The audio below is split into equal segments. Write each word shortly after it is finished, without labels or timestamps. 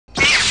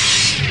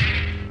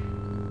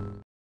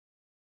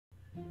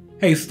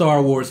Hey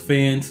Star Wars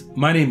fans,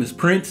 my name is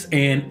Prince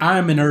and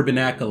I'm an urban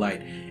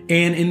acolyte.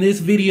 And in this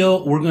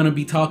video, we're going to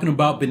be talking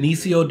about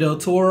Benicio Del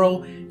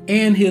Toro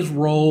and his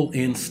role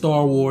in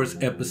Star Wars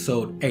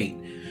Episode VIII.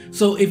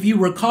 So if you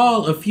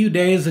recall, a few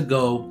days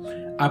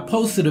ago, I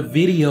posted a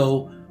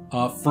video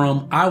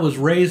from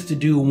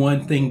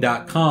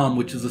IWasRaisedToDoOneThing.com,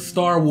 which is a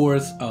Star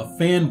Wars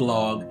fan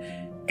blog.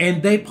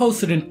 And they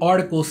posted an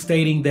article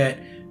stating that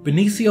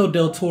Benicio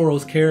Del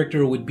Toro's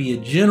character would be a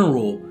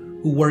general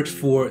who works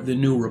for the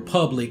New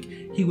Republic.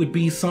 He would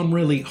be some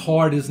really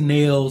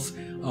hard-as-nails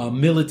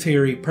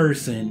military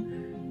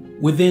person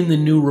within the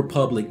New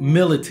Republic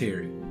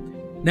military.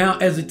 Now,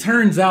 as it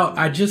turns out,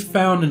 I just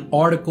found an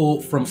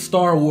article from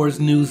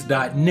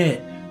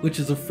StarWarsNews.net, which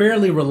is a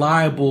fairly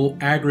reliable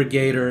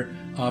aggregator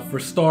for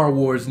Star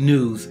Wars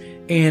news,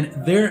 and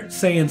they're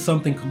saying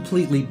something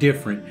completely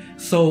different.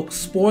 So,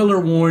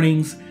 spoiler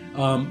warnings.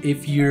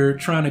 If you're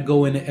trying to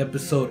go into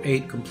episode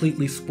 8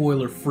 completely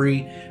spoiler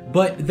free,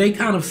 but they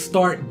kind of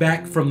start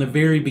back from the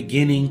very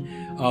beginning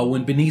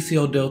when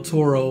Benicio Del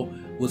Toro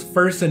was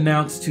first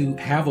announced to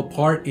have a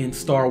part in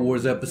Star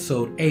Wars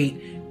episode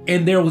 8,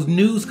 and there was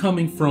news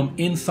coming from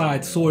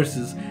inside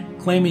sources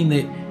claiming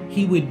that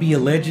he would be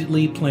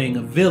allegedly playing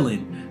a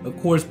villain. Of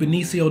course,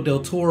 Benicio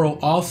Del Toro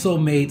also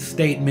made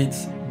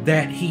statements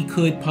that he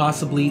could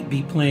possibly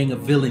be playing a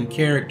villain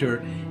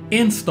character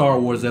in Star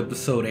Wars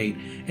Episode 8,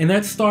 and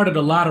that started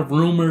a lot of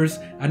rumors.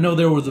 I know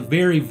there was a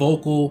very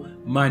vocal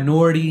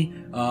minority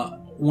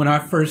when I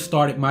first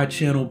started my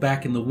channel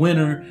back in the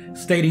winter,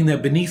 stating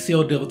that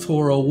Benicio Del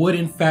Toro would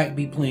in fact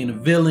be playing a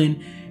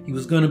villain. He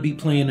was going to be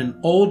playing an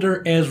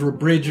older Ezra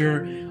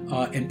Bridger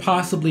and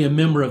possibly a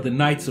member of the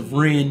Knights of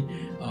Ren.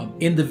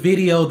 In the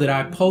video that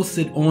I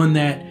posted on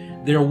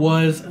that, there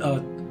was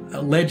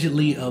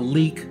allegedly a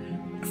leak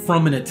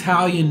from an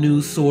Italian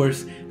news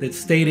source that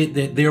stated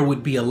that there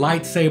would be a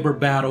lightsaber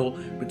battle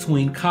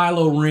between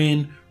Kylo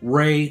Ren,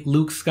 Rey,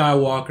 Luke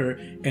Skywalker,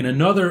 and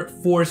another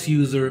Force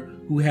user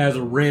who has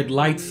a red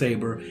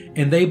lightsaber,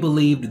 and they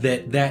believed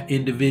that that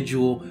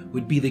individual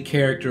would be the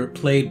character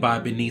played by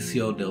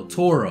Benicio Del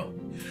Toro.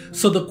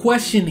 So the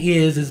question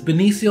is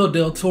Benicio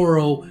Del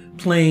Toro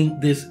playing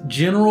this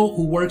general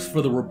who works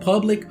for the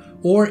Republic,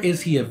 or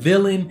is he a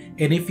villain?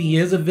 And if he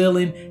is a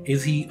villain,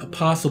 is he a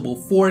possible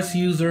Force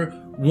user,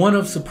 one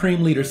of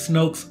Supreme Leader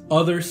Snoke's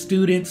other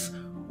students,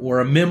 or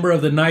a member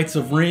of the Knights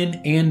of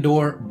Ren, and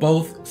or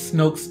both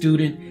Snoke's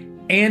student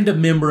and a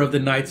member of the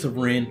Knights of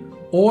Ren,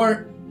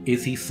 or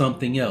is he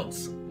something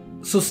else?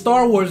 So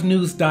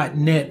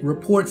StarWarsNews.net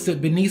reports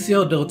that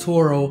Benicio Del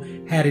Toro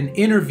had an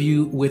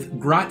interview with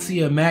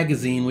Grazia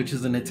magazine, which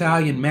is an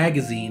Italian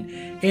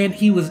magazine, and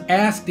he was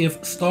asked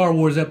if Star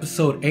Wars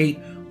Episode 8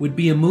 would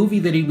be a movie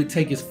that he would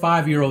take his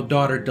 5-year-old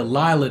daughter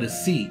Delilah to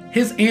see.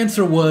 His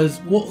answer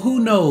was, well, who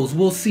knows,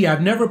 we'll see.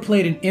 I've never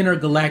played an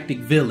intergalactic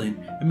villain.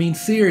 I mean,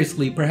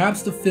 seriously,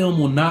 perhaps the film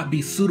will not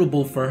be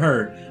suitable for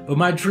her, but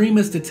my dream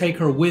is to take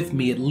her with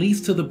me, at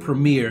least to the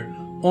premiere,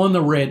 on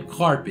the red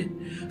carpet.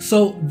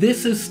 So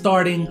this is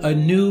starting a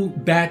new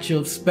batch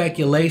of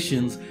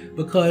speculations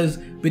because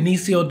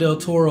Benicio Del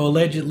Toro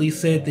allegedly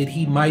said that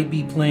he might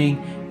be playing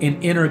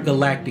an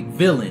intergalactic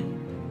villain.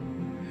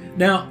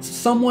 Now,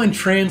 someone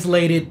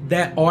translated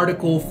that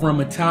article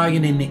from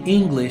Italian into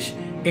English,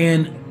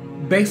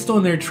 and based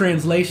on their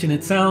translation,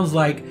 it sounds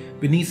like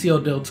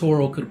Benicio Del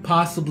Toro could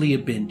possibly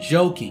have been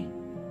joking.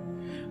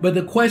 But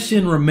the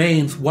question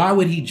remains, why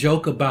would he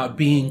joke about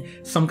being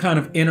some kind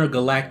of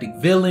intergalactic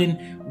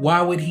villain?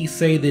 Why would he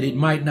say that it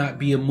might not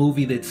be a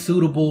movie that's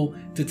suitable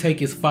to take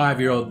his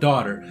 5-year-old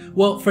daughter?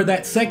 Well, for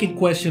that second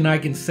question, I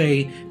can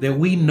say that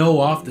we know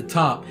off the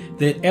top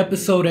that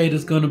Episode 8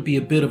 is going to be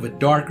a bit of a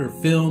darker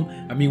film.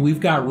 I mean, we've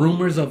got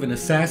rumors of an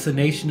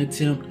assassination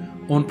attempt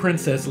on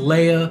Princess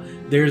Leia.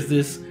 There's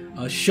this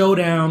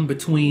showdown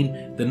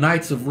between the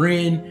Knights of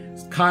Ren,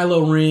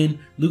 Kylo Ren,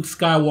 Luke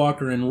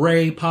Skywalker, and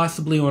Rey,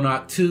 possibly on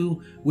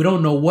Octu. We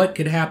don't know what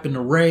could happen to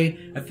Rey.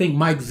 I think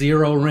Mike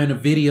Zero ran a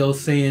video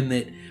saying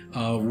that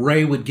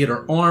Rey would get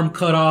her arm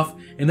cut off,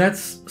 and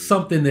that's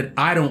something that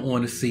I don't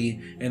want to see,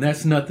 and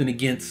that's nothing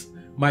against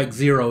Mike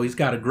Zero. He's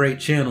got a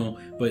great channel,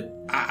 but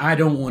I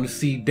don't want to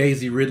see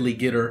Daisy Ridley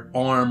get her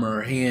arm or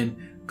her hand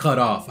cut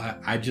off.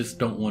 I just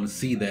don't want to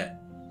see that.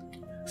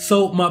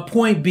 So my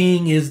point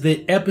being is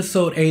that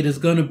Episode 8 is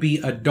going to be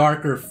a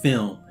darker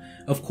film.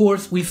 Of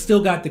course, we've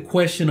still got the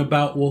question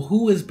about, well,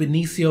 who is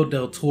Benicio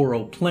Del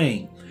Toro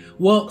playing?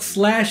 Well,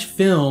 Slash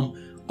Film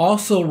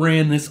also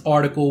ran this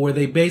article where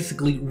they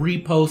basically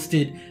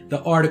reposted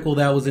the article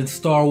that was in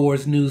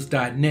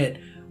StarWarsNews.net,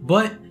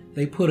 but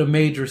they put a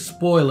major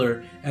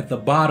spoiler at the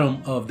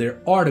bottom of their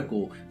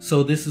article.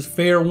 So this is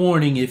fair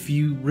warning if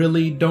you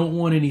really don't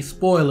want any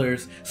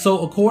spoilers.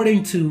 So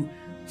according to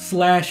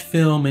Slash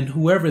Film and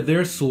whoever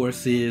their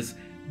source is,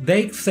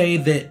 they say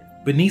that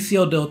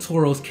Benicio Del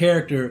Toro's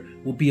character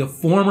will be a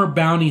former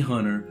bounty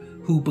hunter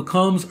who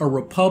becomes a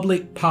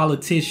Republic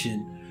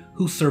politician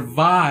who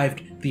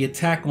survived the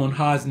attack on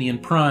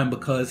Hosnian Prime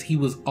because he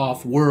was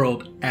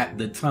off-world at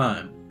the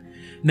time.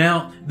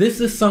 Now, this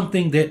is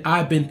something that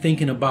I've been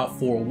thinking about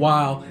for a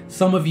while.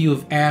 Some of you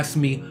have asked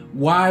me,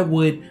 why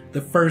would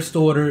the First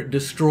Order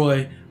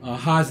destroy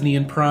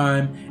Hosnian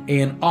Prime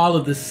and all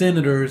of the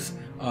senators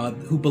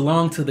who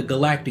belong to the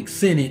Galactic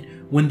Senate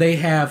when they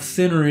have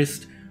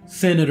centrist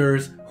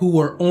senators who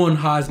were on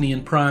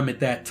Hosnian Prime at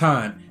that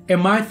time?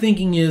 And my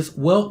thinking is,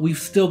 well, we've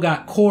still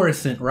got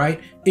Coruscant,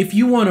 right? If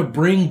you want to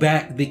bring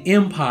back the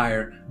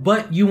Empire,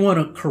 but you want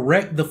to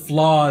correct the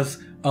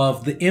flaws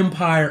of the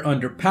Empire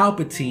under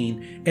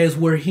Palpatine, as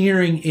we're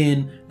hearing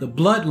in the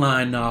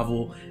Bloodline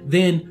novel,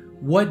 then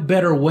what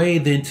better way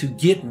than to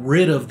get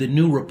rid of the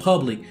New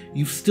Republic?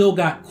 You've still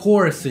got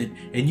Coruscant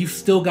and you've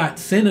still got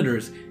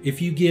senators.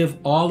 If you give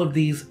all of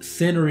these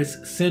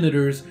centrist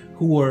senators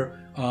who are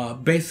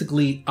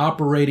basically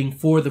operating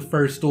for the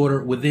First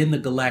Order within the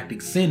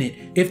Galactic Senate,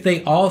 if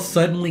they all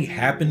suddenly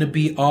happen to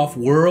be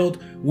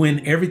off-world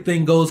when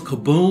everything goes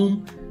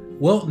kaboom,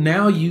 well,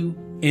 now you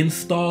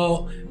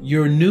install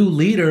your new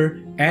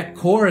leader at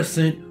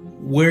Coruscant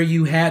where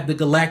you had the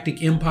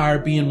Galactic Empire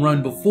being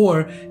run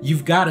before.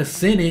 You've got a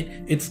Senate.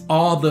 It's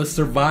all the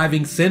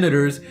surviving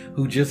senators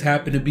who just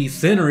happen to be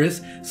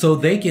centrists, so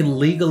they can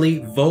legally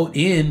vote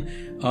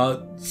in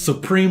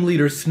Supreme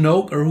Leader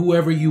Snoke or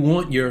whoever you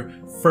want your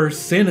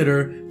first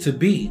senator to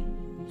be.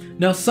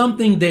 Now,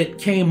 something that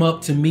came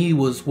up to me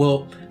was,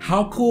 well,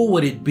 how cool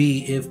would it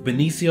be if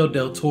Benicio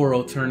Del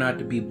Toro turned out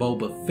to be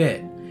Boba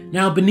Fett?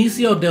 Now,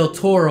 Benicio Del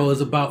Toro is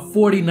about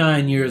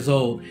 49 years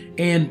old,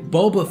 and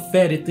Boba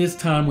Fett at this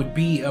time would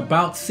be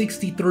about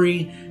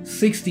 63,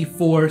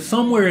 64,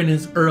 somewhere in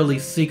his early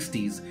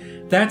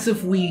 60s. That's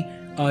if we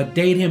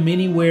date him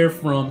anywhere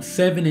from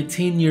 7 to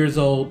 10 years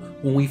old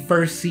when we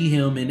first see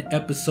him in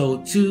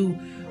Episode 2.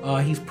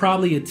 He's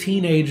probably a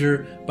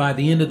teenager by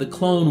the end of the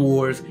Clone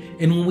Wars,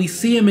 and when we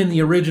see him in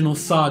the original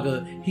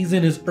saga, he's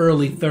in his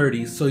early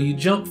 30s. So you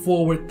jump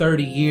forward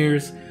 30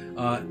 years,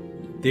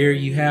 there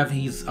you have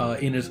he's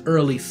in his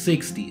early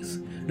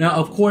 60s. Now,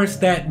 of course,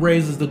 that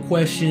raises the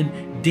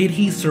question, did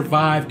he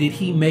survive? Did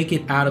he make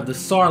it out of the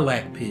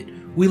Sarlacc pit?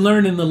 We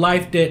learn in the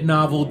Life Debt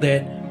novel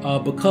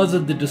that because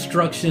of the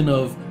destruction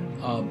of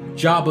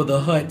Jabba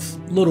the Hutt's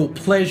little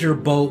pleasure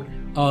boat,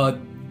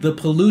 the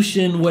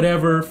pollution,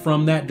 whatever,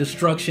 from that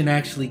destruction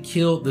actually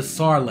killed the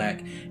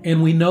Sarlacc.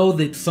 And we know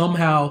that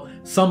somehow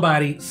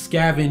somebody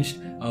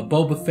scavenged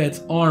Boba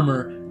Fett's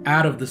armor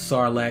out of the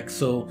Sarlacc.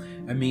 So,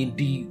 I mean,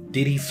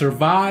 did he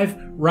survive?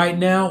 Right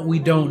now, we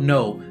don't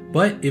know.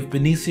 But if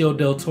Benicio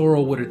Del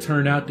Toro would have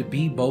turned out to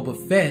be Boba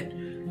Fett,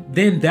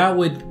 then that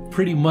would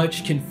pretty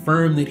much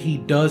confirm that he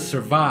does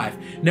survive.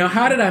 Now,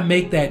 how did I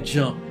make that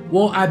jump?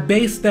 Well, I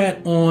based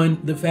that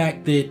on the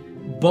fact that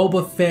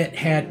Boba Fett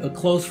had a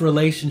close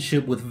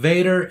relationship with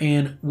Vader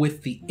and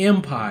with the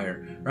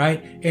Empire,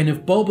 right? And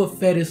if Boba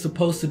Fett is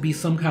supposed to be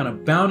some kind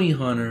of bounty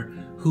hunter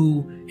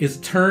who is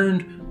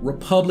turned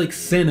Republic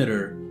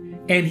senator,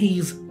 and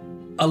he's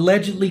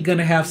allegedly going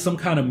to have some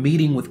kind of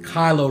meeting with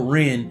Kylo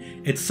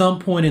Ren at some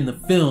point in the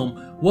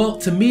film, well,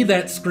 to me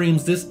that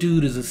screams this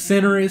dude is a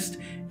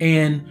centrist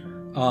and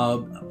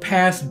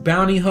past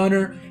bounty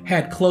hunter,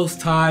 had close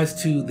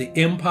ties to the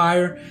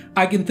Empire.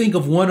 I can think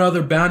of one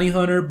other bounty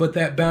hunter, but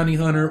that bounty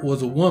hunter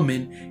was a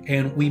woman,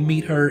 and we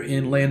meet her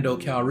in Lando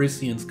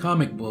Calrissian's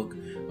comic book.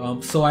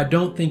 So I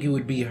don't think it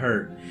would be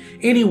her.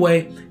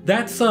 Anyway,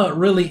 that's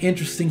really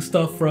interesting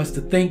stuff for us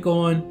to think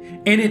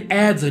on, and it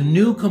adds a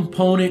new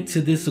component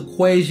to this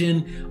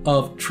equation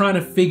of trying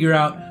to figure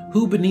out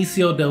who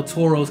Benicio Del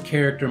Toro's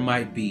character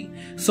might be.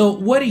 So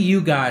what do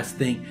you guys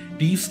think?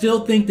 Do you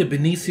still think that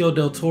Benicio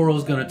Del Toro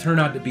is going to turn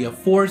out to be a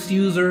Force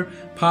user,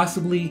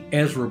 possibly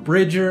Ezra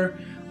Bridger?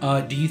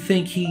 Do you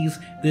think he's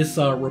this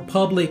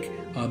Republic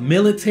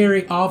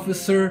military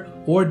officer,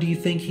 or do you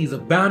think he's a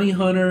bounty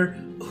hunter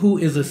who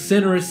is a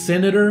centrist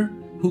senator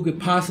who could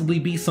possibly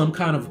be some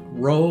kind of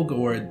rogue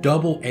or a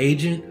double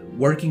agent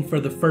working for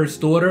the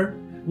First Order?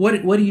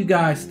 What do you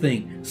guys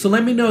think? So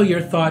let me know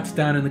your thoughts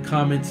down in the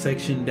comment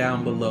section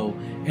down below,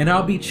 and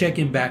I'll be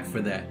checking back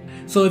for that.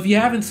 So if you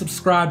haven't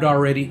subscribed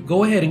already,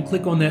 go ahead and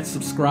click on that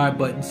subscribe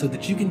button so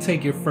that you can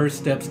take your first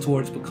steps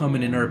towards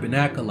becoming an Urban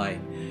Acolyte.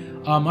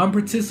 I'm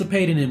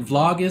participating in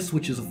Vlogmas,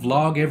 which is a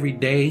vlog every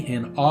day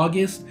in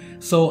August,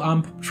 so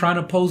I'm trying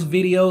to post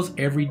videos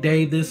every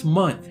day this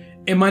month.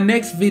 In my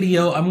next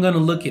video, I'm going to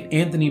look at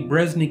Anthony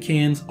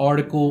Breznican's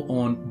article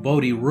on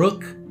Bodhi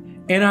Rook.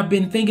 And I've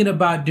been thinking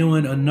about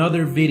doing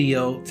another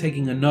video,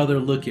 taking another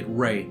look at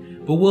Rey.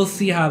 But we'll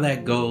see how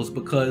that goes,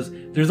 because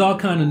there's all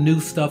kind of new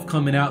stuff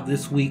coming out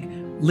this week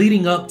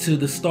leading up to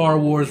the Star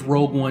Wars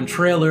Rogue One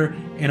trailer.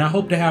 And I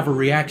hope to have a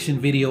reaction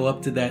video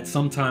up to that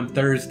sometime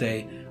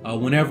Thursday,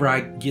 whenever I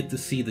get to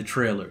see the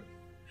trailer.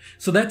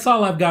 So that's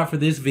all I've got for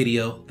this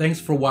video. Thanks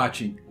for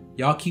watching.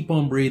 Y'all keep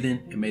on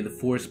breathing, and may the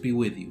Force be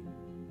with you.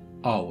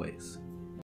 Always.